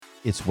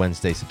It's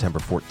Wednesday, September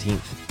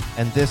 14th,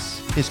 and this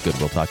is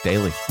Goodwill Talk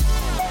Daily.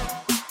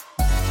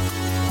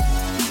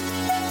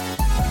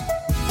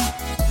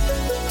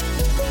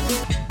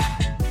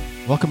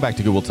 Welcome back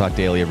to Goodwill Talk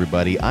Daily,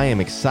 everybody. I am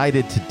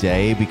excited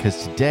today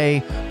because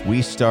today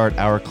we start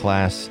our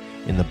class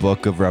in the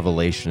book of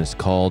Revelation. It's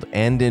called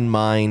End in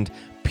Mind,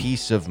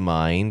 Peace of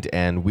Mind,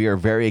 and we are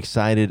very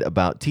excited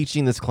about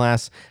teaching this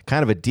class,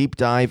 kind of a deep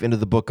dive into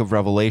the book of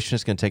Revelation.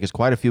 It's going to take us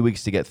quite a few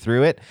weeks to get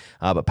through it,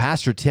 but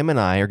Pastor Tim and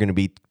I are going to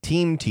be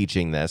team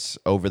teaching this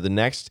over the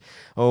next,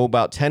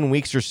 about 10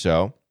 weeks or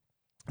so.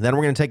 Then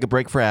we're going to take a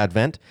break for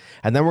Advent,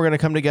 and then we're going to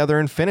come together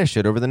and finish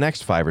it over the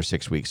next 5 or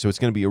 6 weeks. So it's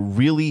going to be a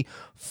really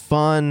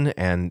fun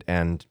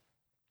and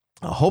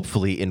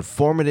hopefully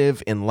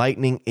informative,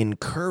 enlightening,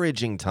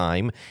 encouraging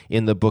time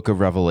in the book of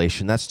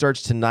Revelation. That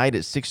starts tonight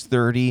at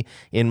 6:30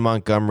 in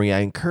Montgomery. I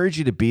encourage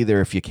you to be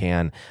there if you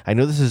can. I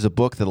know this is a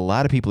book that a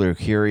lot of people are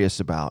curious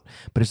about,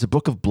 but it's a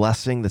book of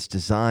blessing that's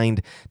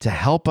designed to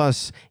help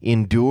us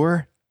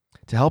endure,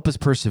 to help us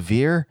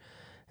persevere,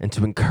 and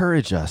to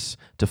encourage us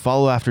to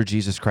follow after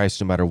Jesus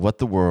Christ no matter what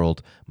the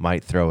world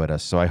might throw at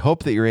us. So I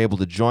hope that you're able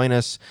to join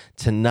us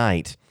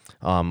tonight,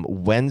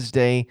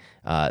 Wednesday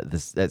at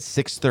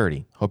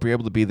 6:30. Hope you're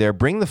able to be there.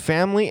 Bring the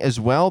family as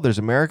well. There's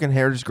American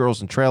Heritage Girls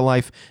and Trail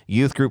Life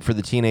youth group for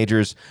the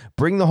teenagers.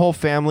 Bring the whole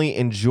family.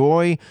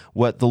 Enjoy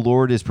what the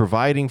Lord is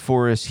providing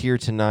for us here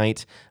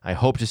tonight. I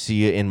hope to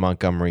see you in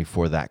Montgomery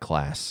for that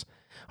class.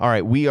 All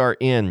right, we are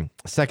in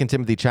 2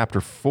 Timothy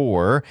chapter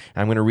 4.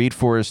 I'm going to read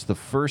for us the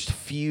first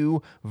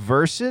few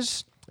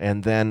verses,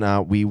 and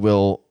then we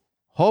will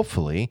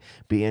hopefully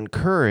be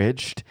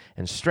encouraged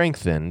and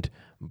strengthened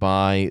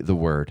by the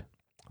word.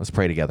 Let's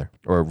pray together,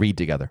 or read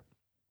together.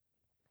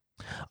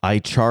 I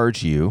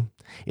charge you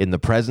in the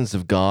presence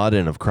of God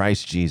and of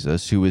Christ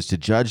Jesus, who is to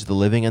judge the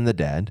living and the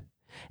dead,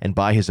 and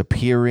by his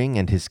appearing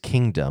and his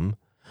kingdom,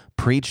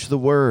 preach the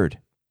word.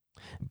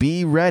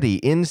 Be ready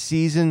in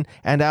season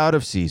and out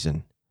of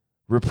season.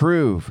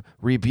 Reprove,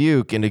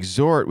 rebuke, and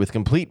exhort with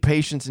complete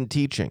patience and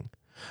teaching.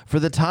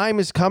 For the time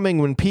is coming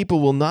when people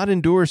will not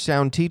endure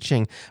sound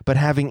teaching, but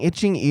having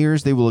itching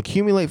ears, they will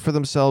accumulate for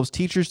themselves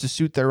teachers to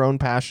suit their own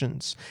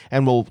passions,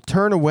 and will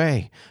turn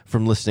away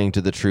from listening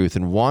to the truth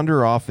and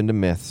wander off into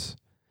myths.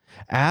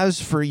 As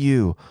for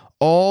you,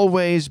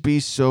 always be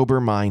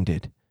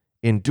sober-minded,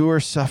 endure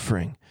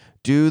suffering,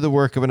 do the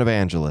work of an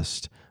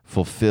evangelist,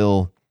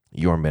 fulfill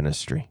your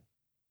ministry.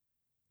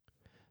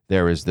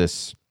 There is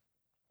this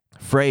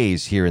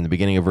phrase here in the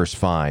beginning of verse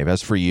 5,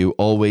 as for you,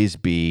 always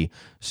be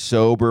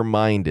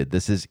sober-minded.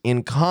 This is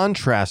in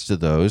contrast to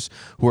those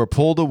who are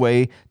pulled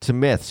away to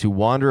myths, who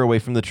wander away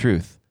from the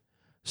truth.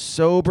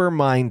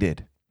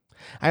 Sober-minded.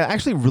 I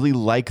actually really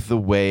like the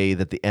way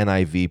that the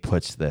NIV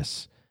puts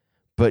this.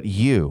 But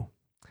you,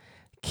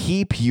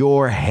 keep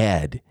your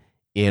head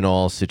in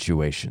all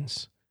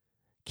situations.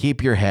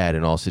 Keep your head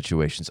in all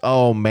situations.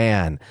 Oh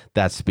man,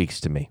 that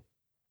speaks to me.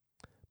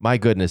 My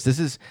goodness,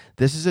 this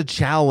is a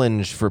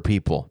challenge for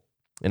people.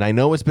 And I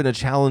know it's been a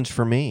challenge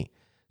for me,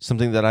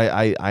 something that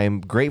I am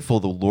grateful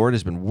the Lord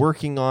has been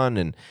working on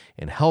and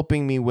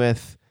helping me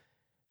with,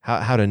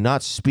 how to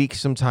not speak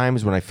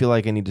sometimes when I feel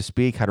like I need to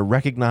speak, how to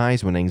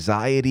recognize when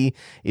anxiety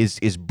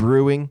is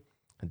brewing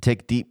and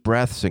take deep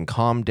breaths and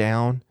calm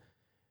down,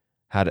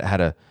 how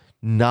to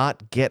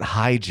not get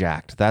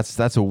hijacked.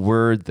 That's a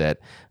word that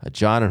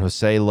John and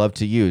Jose love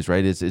to use,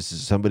 right? It's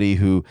somebody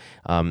who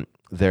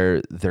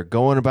they're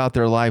going about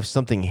their life,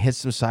 something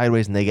hits them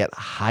sideways and they get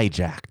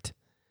hijacked.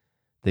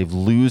 They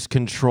lose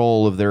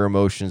control of their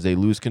emotions, they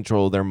lose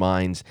control of their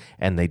minds,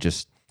 and they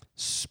just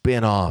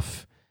spin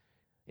off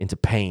into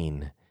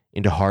pain,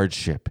 into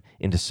hardship,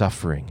 into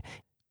suffering,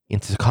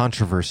 into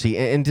controversy,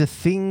 into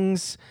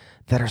things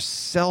that are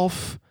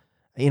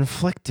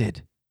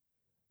self-inflicted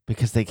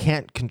because they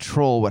can't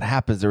control what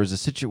happens. There was a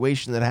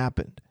situation that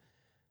happened,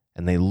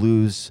 and they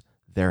lose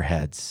their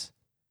heads.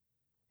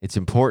 It's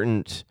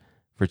important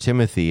for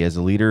Timothy, as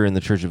a leader in the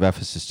church of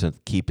Ephesus, to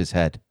keep his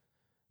head,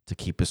 to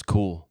keep his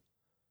cool.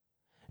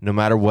 No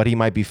matter what he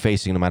might be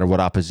facing, no matter what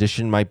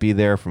opposition might be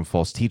there from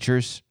false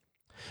teachers,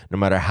 no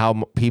matter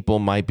how people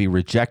might be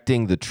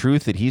rejecting the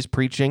truth that he's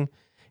preaching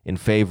in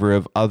favor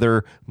of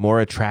other more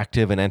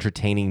attractive and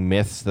entertaining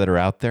myths that are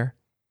out there,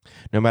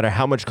 no matter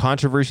how much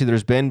controversy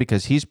there's been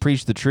because he's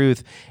preached the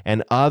truth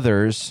and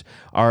others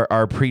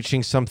are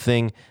preaching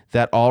something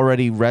that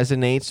already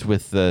resonates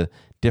with the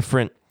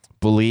different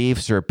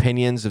beliefs or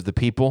opinions of the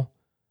people,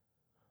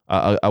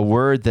 a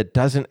word that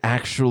doesn't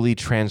actually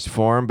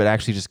transform, but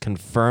actually just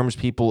confirms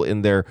people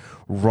in their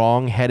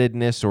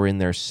wrong-headedness or in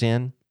their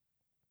sin.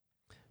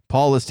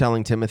 Paul is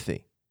telling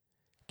Timothy,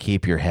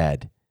 keep your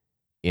head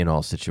in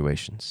all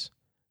situations.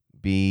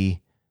 Be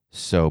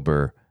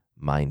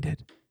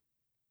sober-minded.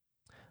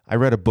 I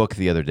read a book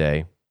the other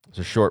day. It's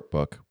a short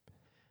book.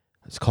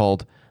 It's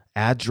called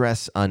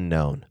Address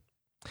Unknown.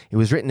 It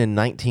was written in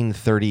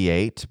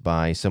 1938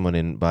 by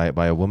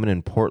a woman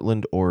in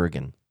Portland,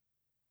 Oregon.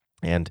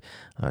 And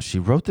she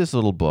wrote this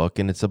little book,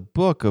 and it's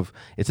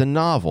a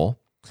novel,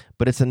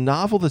 but it's a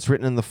novel that's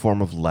written in the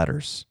form of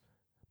letters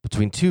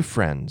between two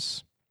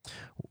friends.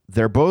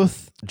 they're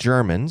both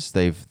Germans.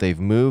 They've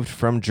moved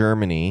from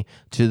Germany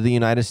to the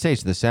United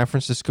States, the San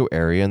Francisco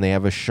area, and they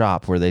have a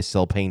shop where they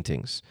sell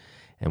paintings.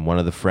 And one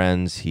of the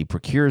friends, he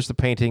procures the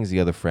paintings. The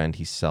other friend,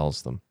 he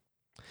sells them.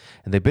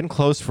 And they've been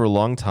close for a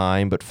long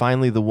time, but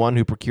finally the one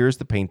who procures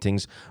the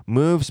paintings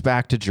moves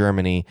back to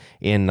Germany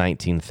in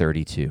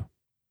 1932.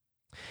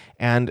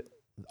 And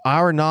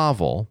our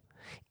novel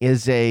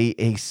is a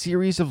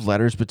series of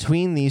letters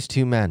between these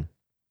two men.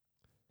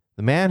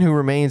 The man who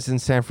remains in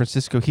San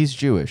Francisco, he's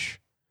Jewish.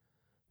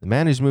 The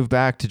man who's moved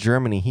back to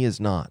Germany, he is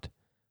not,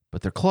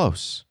 but they're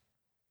close.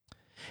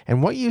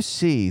 And what you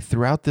see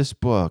throughout this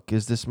book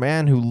is this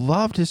man who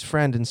loved his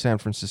friend in San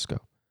Francisco,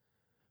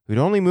 who'd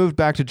only moved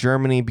back to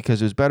Germany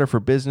because it was better for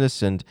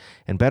business and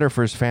better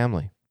for his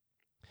family.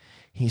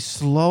 He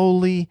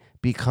slowly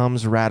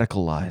becomes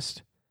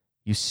radicalized.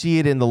 You see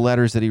it in the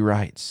letters that he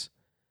writes.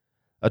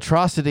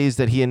 Atrocities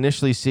that he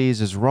initially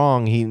sees as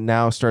wrong, he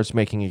now starts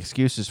making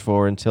excuses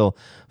for, until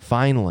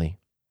finally,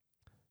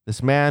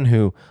 this man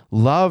who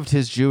loved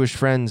his Jewish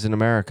friends in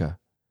America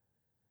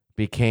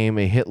became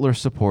a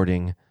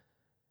Hitler-supporting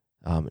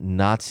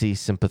Nazi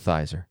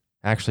sympathizer.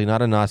 Actually,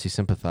 not a Nazi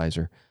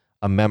sympathizer,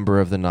 a member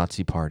of the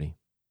Nazi Party.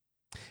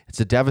 It's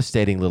a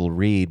devastating little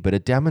read, but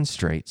it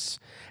demonstrates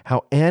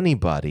how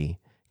anybody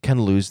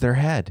can lose their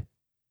head.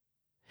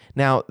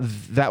 Now,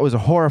 that was a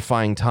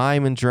horrifying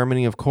time in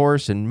Germany, of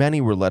course, and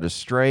many were led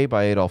astray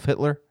by Adolf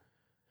Hitler.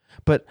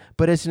 But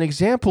it's an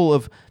example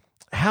of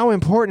how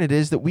important it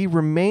is that we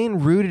remain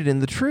rooted in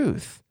the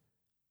truth.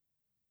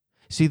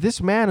 See,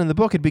 this man in the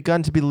book had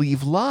begun to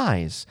believe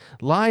lies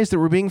that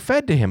were being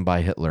fed to him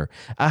by Hitler,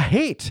 a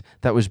hate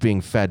that was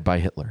being fed by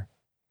Hitler.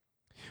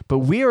 But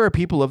we are a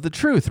people of the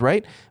truth,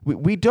 right?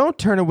 We don't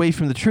turn away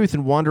from the truth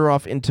and wander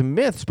off into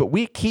myths, but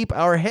we keep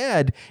our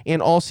head in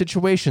all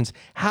situations.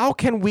 How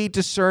can we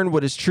discern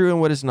what is true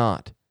and what is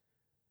not?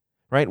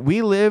 Right?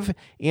 We live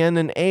in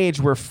an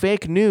age where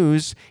fake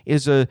news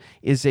is a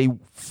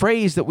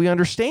phrase that we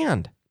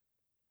understand.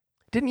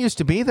 It didn't used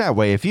to be that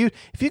way. If you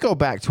go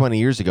back 20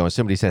 years ago and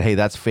somebody said, "Hey,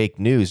 that's fake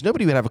news,"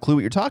 nobody would have a clue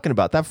what you're talking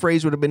about. That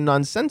phrase would have been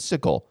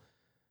nonsensical.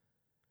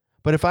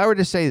 But if I were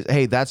to say,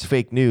 "Hey, that's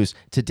fake news,"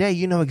 today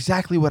you know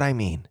exactly what I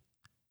mean.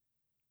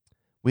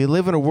 We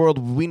live in a world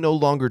where we no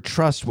longer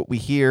trust what we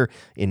hear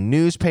in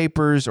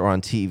newspapers or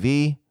on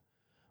TV.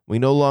 We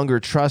no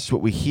longer trust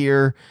what we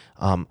hear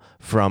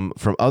from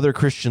other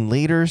Christian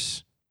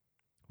leaders.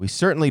 We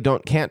certainly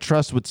can't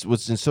trust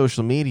what's in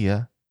social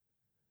media.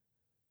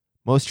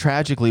 Most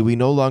tragically, we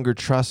no longer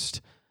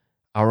trust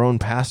our own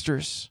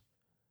pastors,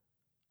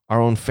 our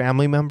own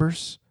family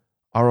members,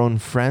 our own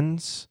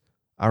friends,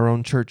 our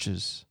own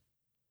churches.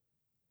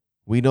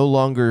 We no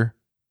longer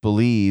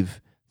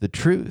believe the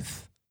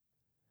truth.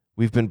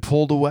 We've been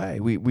pulled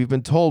away. We've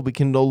been told we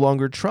can no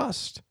longer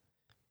trust.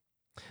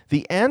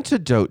 The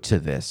antidote to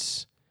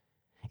this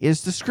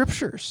is the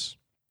scriptures.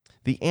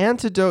 The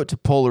antidote to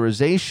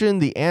polarization,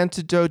 the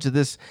antidote to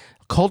this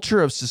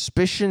culture of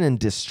suspicion and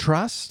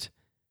distrust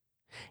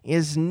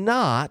is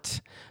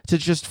not to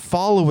just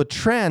follow a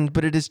trend,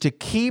 but it is to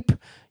keep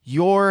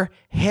your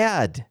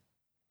head,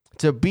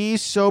 to be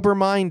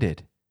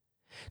sober-minded,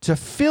 to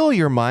fill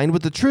your mind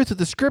with the truth of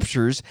the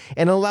scriptures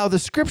and allow the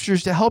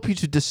scriptures to help you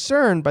to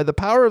discern by the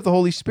power of the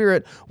Holy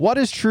Spirit what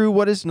is true,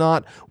 what is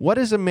not, what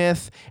is a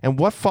myth, and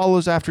what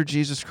follows after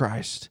Jesus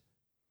Christ,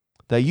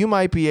 that you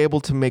might be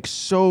able to make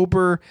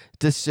sober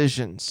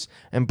decisions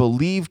and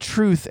believe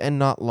truth and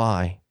not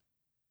lie.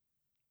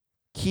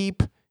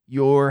 Keep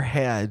your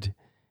head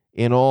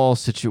in all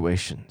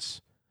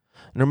situations.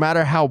 No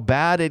matter how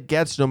bad it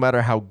gets, no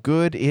matter how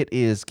good it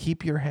is,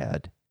 keep your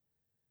head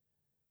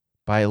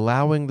by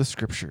allowing the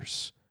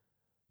scriptures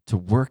to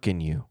work in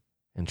you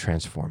and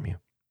transform you.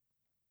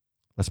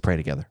 Let's pray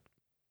together.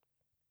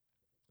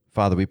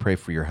 Father, we pray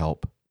for your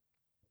help.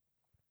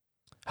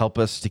 Help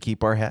us to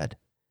keep our head.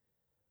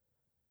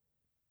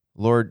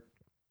 Lord,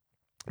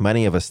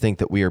 many of us think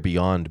that we are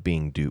beyond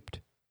being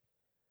duped,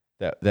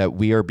 that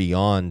we are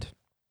beyond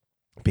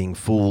being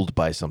fooled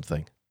by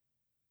something.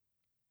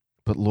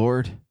 But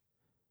Lord,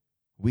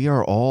 we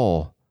are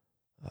all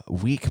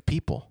weak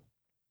people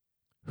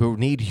who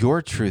need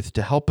your truth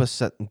to help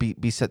us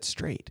be set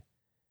straight.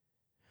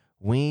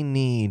 We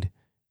need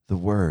the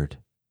word,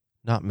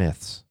 not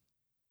myths.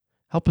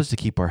 Help us to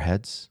keep our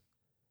heads.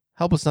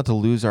 Help us not to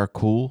lose our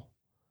cool.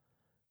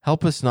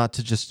 Help us not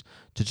to just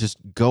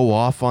go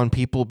off on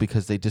people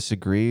because they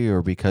disagree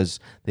or because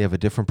they have a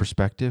different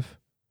perspective.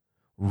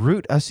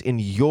 Root us in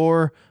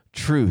your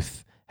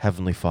truth,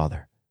 Heavenly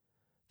Father,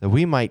 that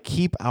we might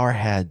keep our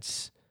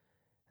heads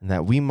and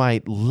that we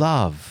might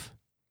love.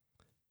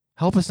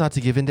 Help us not to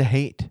give in to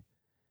hate.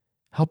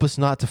 Help us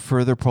not to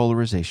further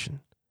polarization,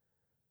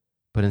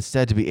 but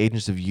instead to be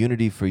agents of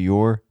unity for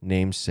your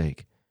name's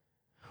sake.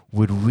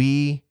 Would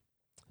we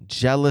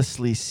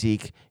jealously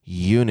seek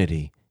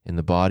unity in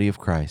the body of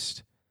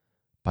Christ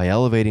by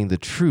elevating the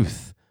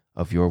truth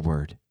of your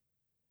word?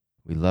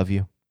 We love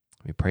you.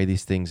 We pray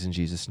these things in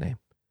Jesus' name.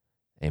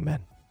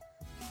 Amen.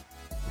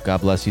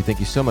 God bless you.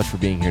 Thank you so much for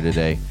being here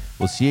today.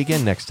 We'll see you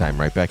again next time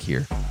right back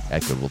here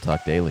at Good Will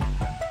Talk Daily.